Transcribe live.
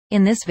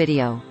In this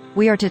video,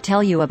 we are to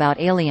tell you about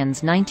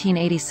Alien's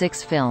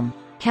 1986 film,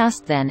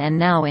 cast then and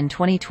now in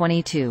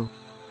 2022.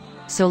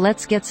 So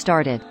let's get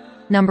started.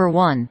 Number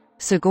 1.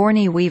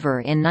 Sigourney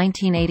Weaver in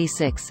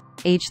 1986,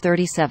 age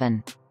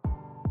 37.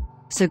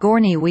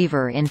 Sigourney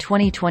Weaver in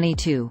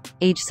 2022,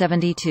 age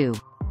 72.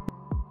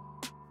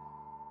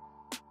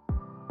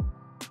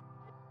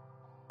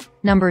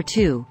 Number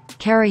 2.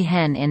 Carrie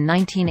Henn in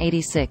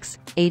 1986,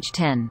 age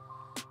 10.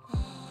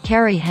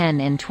 Carrie Henn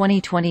in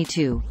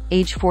 2022,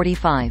 age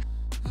 45.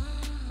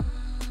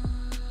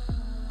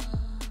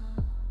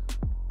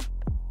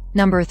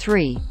 Number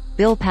 3.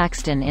 Bill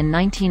Paxton in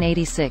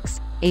 1986,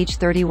 age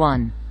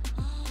 31.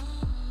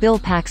 Bill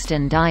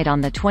Paxton died on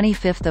the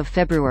 25th of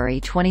February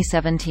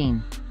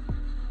 2017.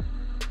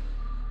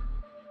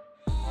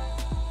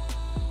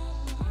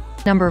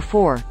 Number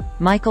 4.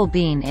 Michael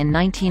Biehn in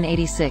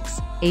 1986,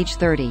 age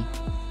 30.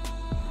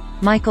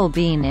 Michael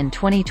Biehn in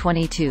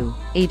 2022,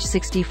 age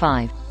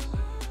 65.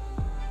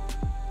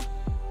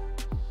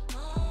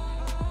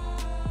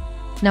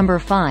 Number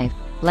 5.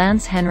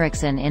 Lance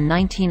Henriksen in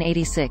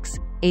 1986,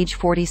 age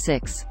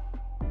 46.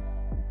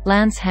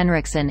 Lance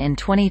Henriksen in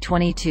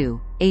 2022,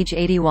 age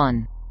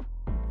 81.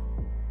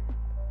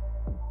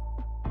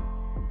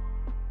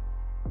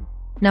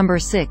 Number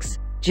 6.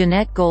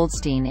 Jenette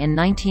Goldstein in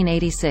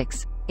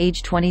 1986,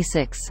 age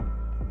 26.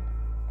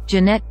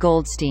 Jenette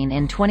Goldstein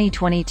in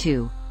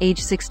 2022, age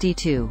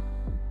 62.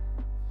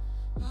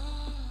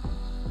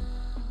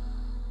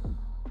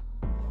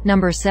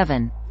 Number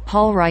 7.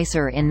 Paul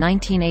Reiser in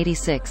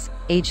 1986,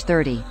 age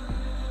 30.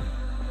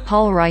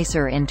 Paul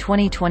Reiser in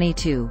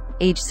 2022,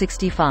 age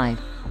 65.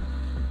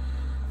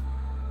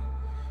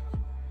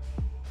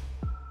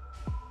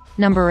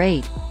 Number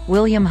 8.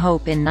 William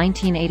Hope in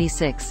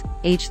 1986,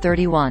 age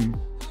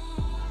 31.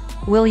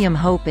 William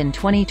Hope in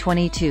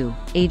 2022,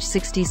 age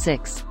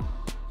 66.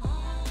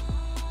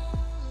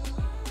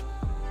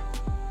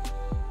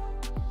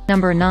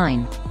 Number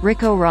 9.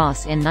 Ricco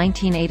Ross in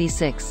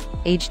 1986,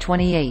 age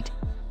 28.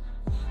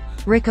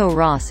 Ricco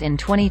Ross in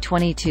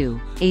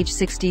 2022, age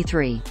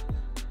 63.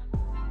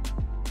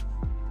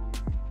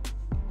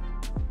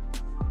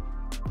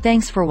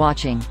 Thanks for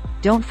watching.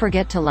 Don't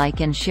forget to like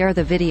and share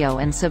the video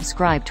and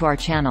subscribe to our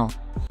channel.